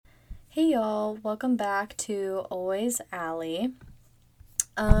y'all, welcome back to Always Allie.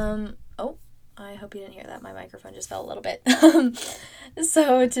 I hope you didn't hear that. My microphone just fell a little bit.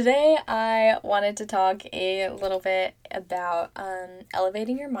 So today I wanted to talk a little bit about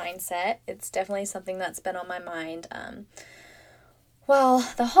elevating your mindset. It's definitely something that's been on my mind.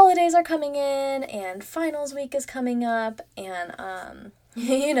 The holidays are coming in and finals week is coming up and,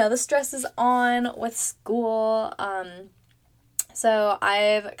 the stress is on with school. So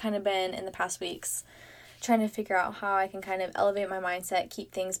I've kind of been in the past weeks trying to figure out how I can kind of elevate my mindset,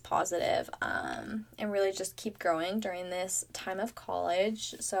 keep things positive, and really just keep growing during this time of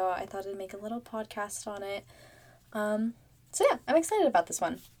college. So I thought I'd make a little podcast on it. I'm excited about this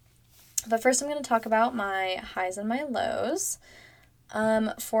one. But first I'm going to talk about my highs and my lows.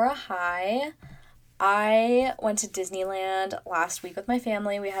 For a high, I went to Disneyland last week with my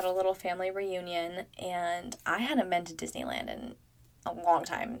family. We had a little family reunion, and I hadn't been to Disneyland in a long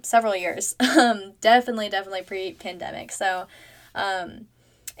time, several years. Definitely pre-pandemic. So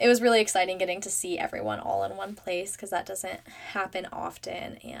it was really exciting getting to see everyone all in one place because that doesn't happen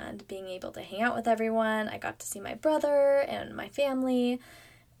often, and being able to hang out with everyone. I got to see my brother and my family,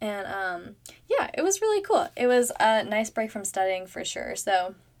 and it was really cool. It was a nice break from studying for sure.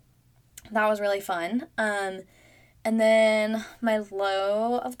 So that was really fun. And then my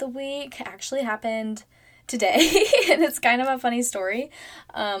low of the week actually happened today, and it's kind of a funny story.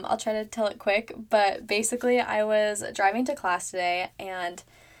 I'll try to tell it quick, but basically I was driving to class today, and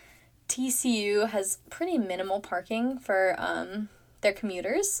TCU has pretty minimal parking for their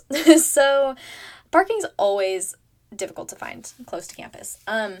commuters. So parking's always difficult to find close to campus.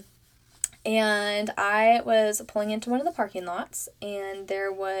 And I was pulling into one of the parking lots, and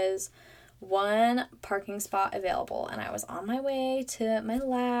there was one parking spot available, and I was on my way to my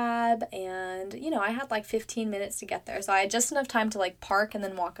lab, and I had like 15 minutes to get there, so I had just enough time to like park and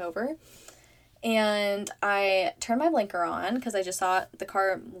then walk over. And I turned my blinker on because I just saw the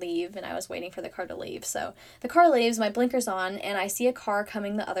car leave, and I was waiting for the car to leave. So the car leaves, my blinker's on, and I see a car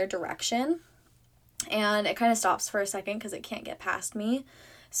coming the other direction, and it kind of stops for a second because it can't get past me.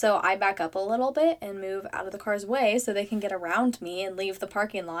 So I back up a little bit and move out of the car's way so they can get around me and leave the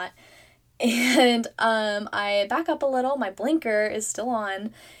parking lot. And I back up a little, my blinker is still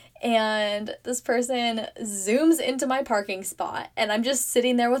on, and this person zooms into my parking spot, and I'm just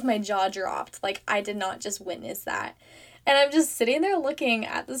sitting there with my jaw dropped, like I did not just witness that. And I'm just sitting there looking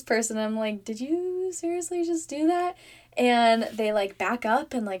at this person, and I'm like, did you seriously just do that? And they like back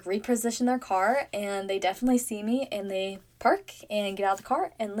up and like reposition their car, and they definitely see me, and they park and get out of the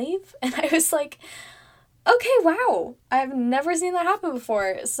car and leave. And I was like, okay, wow, I've never seen that happen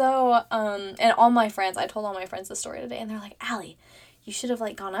before. So, and all my friends, I told all my friends the story today, and they're like, Allie, you should have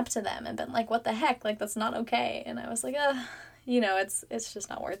like gone up to them and been like, what the heck, like that's not okay. And I was like, it's just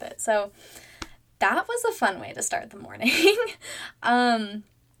not worth it. So that was a fun way to start the morning. I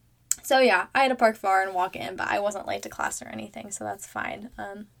had to park far and walk in, but I wasn't late to class or anything, so that's fine.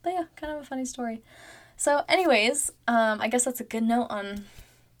 Kind of a funny story. So anyways, I guess that's a good note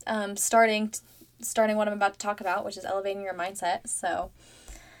on starting what I'm about to talk about, which is elevating your mindset. So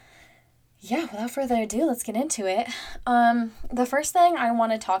without further ado, let's get into it. The first thing I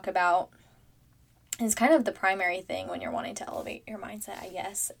want to talk about is kind of the primary thing when you're wanting to elevate your mindset, I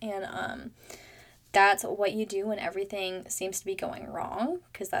guess. And that's what you do when everything seems to be going wrong,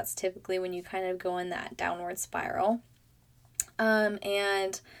 because that's typically when you kind of go in that downward spiral.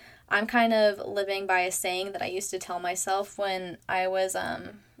 And I'm kind of living by a saying that I used to tell myself when I was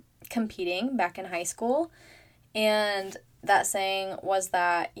competing back in high school, and that saying was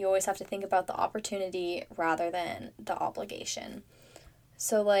that you always have to think about the opportunity rather than the obligation.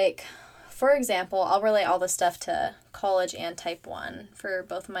 So like, for example, I'll relate all this stuff to college and type 1 for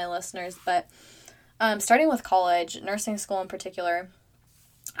both of my listeners, but starting with college, nursing school in particular,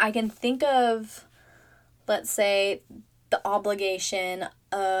 I can think of, let's say, the obligation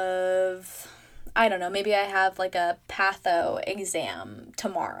of, I don't know, maybe I have like a patho exam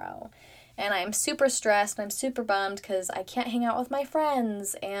tomorrow, and I'm super stressed, and I'm super bummed because I can't hang out with my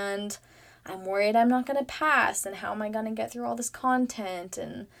friends, and I'm worried I'm not going to pass, and how am I going to get through all this content,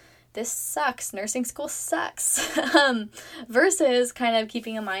 and this sucks, nursing school sucks, versus kind of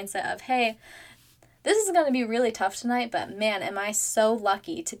keeping a mindset of, hey, this is going to be really tough tonight, but man, am I so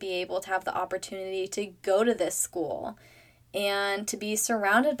lucky to be able to have the opportunity to go to this school and to be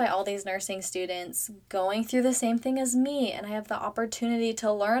surrounded by all these nursing students going through the same thing as me, and I have the opportunity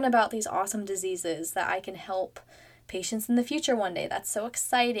to learn about these awesome diseases that I can help patients in the future one day. That's so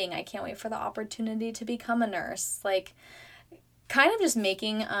exciting. I can't wait for the opportunity to become a nurse. Like, kind of just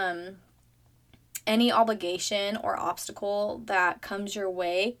making any obligation or obstacle that comes your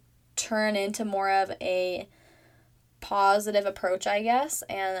way turn into more of a positive approach, I guess,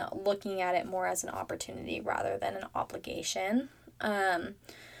 and looking at it more as an opportunity rather than an obligation.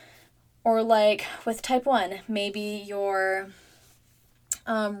 Or like with type 1, maybe you're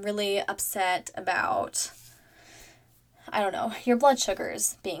really upset about, I don't know, your blood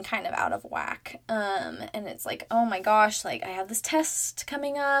sugars being kind of out of whack. And it's like, oh my gosh, like I have this test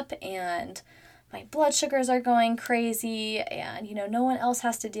coming up and my blood sugars are going crazy and, no one else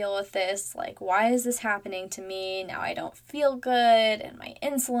has to deal with this. Like, why is this happening to me? Now I don't feel good and my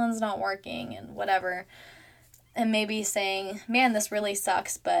insulin's not working and whatever. And maybe saying, man, this really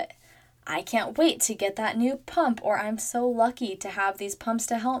sucks, but I can't wait to get that new pump, or I'm so lucky to have these pumps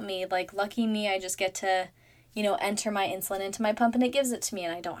to help me. Like, lucky me, I just get to, enter my insulin into my pump and it gives it to me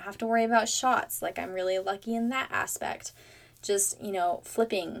and I don't have to worry about shots. Like, I'm really lucky in that aspect. Just,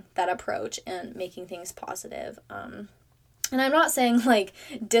 flipping that approach and making things positive. And I'm not saying, like,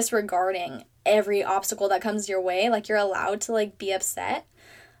 disregarding every obstacle that comes your way. Like, you're allowed to, like, be upset.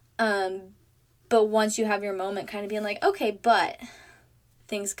 But once you have your moment, kind of being like, okay, but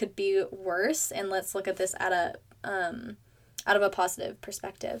things could be worse, and let's look at this at out of a positive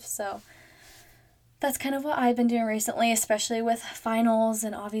perspective. So that's kind of what I've been doing recently, especially with finals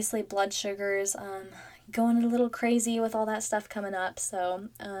and obviously blood sugars. Going a little crazy with all that stuff coming up. So,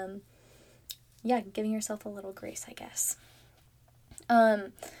 giving yourself a little grace, I guess.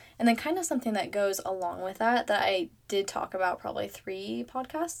 And then kind of something that goes along with that I did talk about probably 3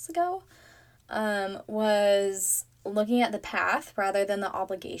 podcasts ago, was looking at the path rather than the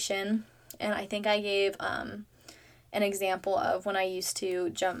obligation. And I think I gave an example of when I used to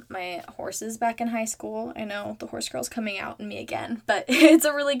jump my horses back in high school. I know the horse girl's coming out in me again, but it's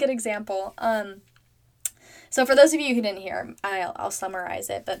a really good example. So for those of you who didn't hear, I'll summarize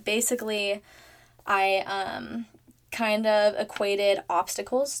it. But basically, I kind of equated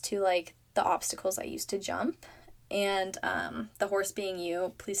obstacles to, like, the obstacles I used to jump. And the horse being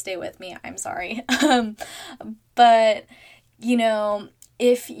you, please stay with me. I'm sorry. But,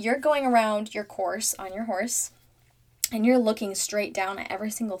 if you're going around your course on your horse and you're looking straight down at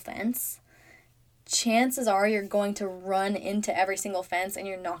every single fence, chances are you're going to run into every single fence and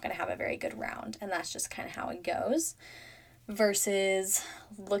you're not going to have a very good round. And that's just kind of how it goes. Versus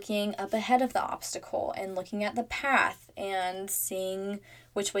looking up ahead of the obstacle and looking at the path and seeing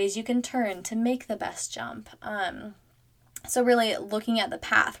which ways you can turn to make the best jump. So really looking at the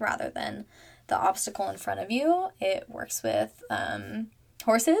path rather than the obstacle in front of you. It works with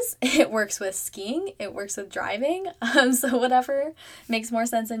horses, it works with skiing, it works with driving, so whatever makes more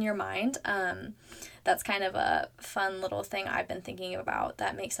sense in your mind. That's kind of a fun little thing I've been thinking about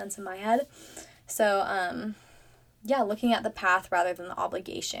that makes sense in my head. So, looking at the path rather than the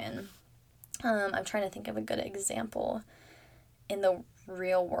obligation. I'm trying to think of a good example in the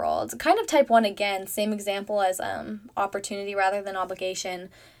real world. Kind of type 1 again, same example as opportunity rather than obligation.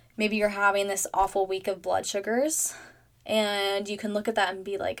 Maybe you're having this awful week of blood sugars, and you can look at that and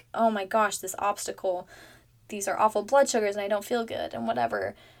be like, oh my gosh, this obstacle, these are awful blood sugars and I don't feel good and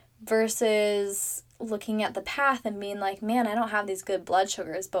whatever. Versus looking at the path and being like, man, I don't have these good blood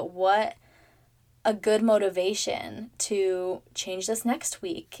sugars, but what a good motivation to change this next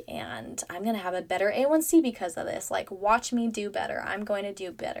week, and I'm going to have a better A1C because of this. Like, watch me do better. I'm going to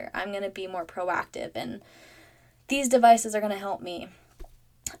do better. I'm going to be more proactive, and these devices are going to help me.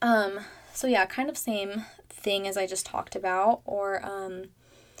 So yeah, kind of same thing as I just talked about. Or,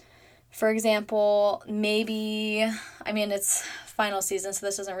 for example, maybe, it's final season, so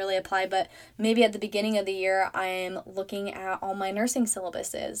this doesn't really apply, but maybe at the beginning of the year, I'm looking at all my nursing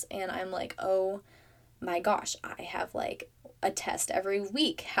syllabuses, and I'm like, oh my gosh, I have like a test every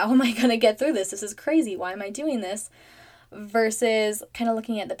week. How am I going to get through this? This is crazy. Why am I doing this? Versus kind of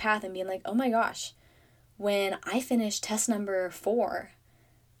looking at the path and being like, oh my gosh, when I finish test number 4,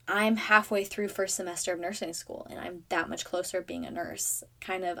 I'm halfway through first semester of nursing school, and I'm that much closer to being a nurse.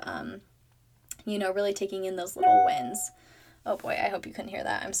 Kind of, really taking in those little wins. Oh boy, I hope you couldn't hear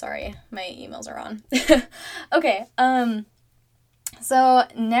that. I'm sorry. My emails are on. Okay. So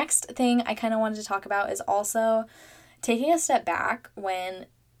next thing I kind of wanted to talk about is also taking a step back when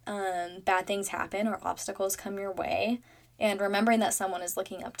bad things happen or obstacles come your way, and remembering that someone is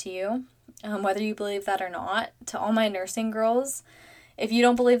looking up to you, whether you believe that or not. To all my nursing girls, if you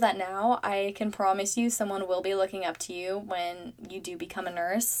don't believe that now, I can promise you someone will be looking up to you when you do become a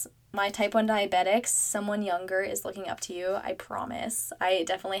nurse. My type 1 diabetics, someone younger is looking up to you, I promise. I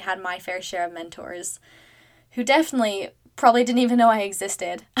definitely had my fair share of mentors who definitely probably didn't even know I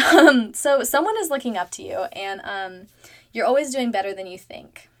existed. So someone is looking up to you, and you're always doing better than you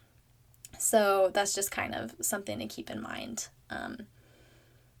think. So that's just kind of something to keep in mind.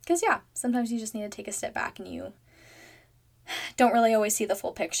 'cause yeah, sometimes you just need to take a step back and you don't really always see the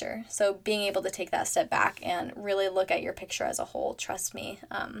full picture. So being able to take that step back and really look at your picture as a whole, trust me,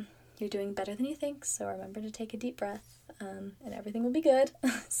 you're doing better than you think. So remember to take a deep breath, and everything will be good.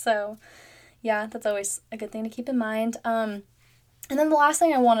 So yeah, that's always a good thing to keep in mind. And then the last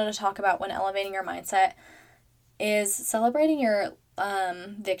thing I wanted to talk about when elevating your mindset is celebrating your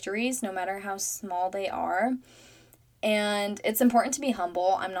victories, no matter how small they are. And it's important to be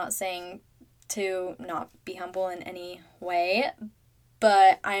humble. I'm not saying to not be humble in any way,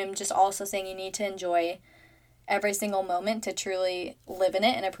 but I'm just also saying you need to enjoy every single moment to truly live in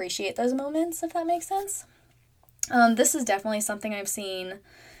it and appreciate those moments, if that makes sense. This is definitely something I've seen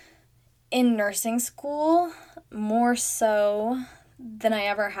in nursing school more so than I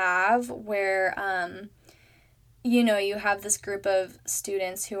ever have, where, you have this group of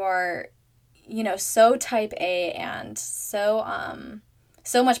students who are, so type A and so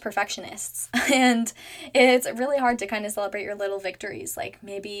much perfectionists. And it's really hard to kind of celebrate your little victories. Like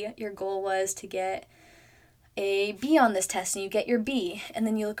maybe your goal was to get a B on this test and you get your B, and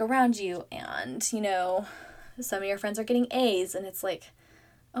then you look around you and, some of your friends are getting A's, and it's like,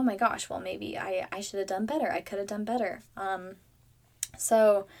 oh my gosh, well, maybe I should have done better. I could have done better.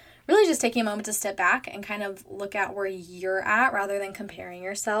 So really just taking a moment to step back and kind of look at where you're at rather than comparing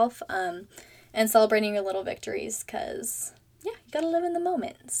yourself, and celebrating your little victories, because, yeah, you gotta live in the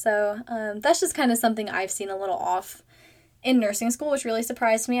moment. So that's just kind of something I've seen a little off in nursing school, which really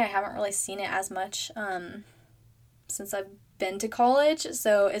surprised me. I haven't really seen it as much since I've been to college.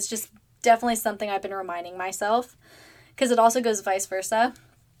 So it's just definitely something I've been reminding myself, because it also goes vice versa.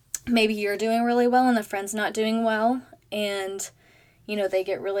 Maybe you're doing really well and the friend's not doing well, and, they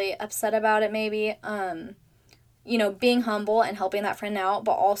get really upset about it maybe. Being humble and helping that friend out,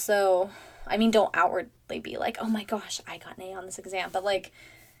 but also, don't outwardly be like, oh my gosh, I got an A on this exam, but like,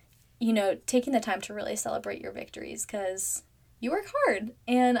 taking the time to really celebrate your victories, because you work hard,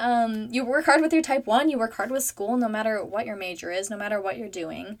 and you work hard with your type 1, you work hard with school, no matter what your major is, no matter what you're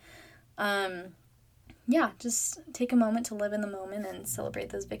doing. Just take a moment to live in the moment and celebrate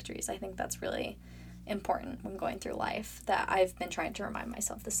those victories. I think that's really important when going through life, that I've been trying to remind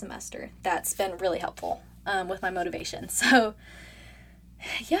myself this semester. That's been really helpful with my motivation. So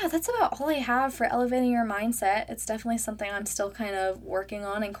yeah, that's about all I have for elevating your mindset. It's definitely something I'm still kind of working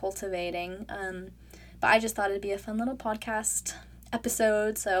on and cultivating. But I just thought it'd be a fun little podcast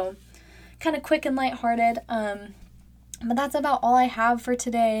episode, so kind of quick and lighthearted. But that's about all I have for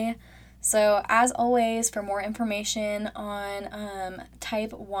today. So as always, for more information on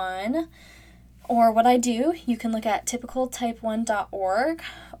type 1 or what I do, you can look at typicaltype1.org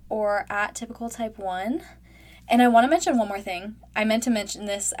or at typicaltype1. And I want to mention one more thing. I meant to mention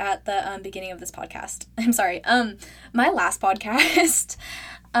this at the beginning of this podcast. I'm sorry. My last podcast,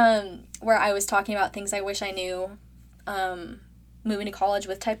 where I was talking about things I wish I knew moving to college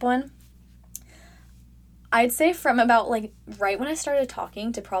with type 1, I'd say from about right when I started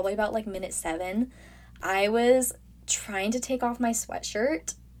talking to probably about minute 7, I was trying to take off my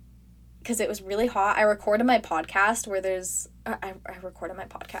sweatshirt because it was really hot. I recorded my podcast where there's... I recorded my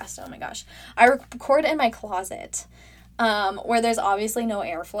podcast, oh my gosh. I record in my closet where there's obviously no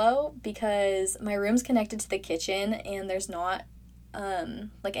airflow because my room's connected to the kitchen and there's not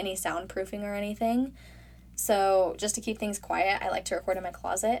any soundproofing or anything. So just to keep things quiet, I like to record in my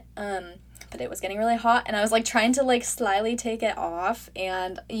closet. But it was getting really hot and I was trying to slyly take it off,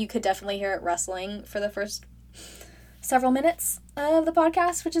 and you could definitely hear it rustling for the first several minutes of the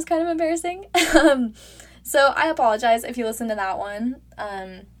podcast, which is kind of embarrassing. So I apologize if you listened to that one.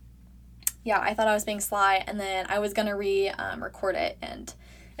 I thought I was being sly, and then I was going to record it, and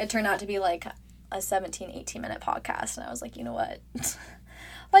it turned out to be a 17-18 minute podcast, and I was like, you know what?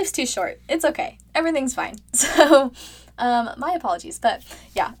 Life's too short. It's okay. Everything's fine. So, my apologies, but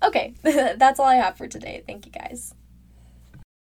yeah, okay. That's all I have for today. Thank you guys.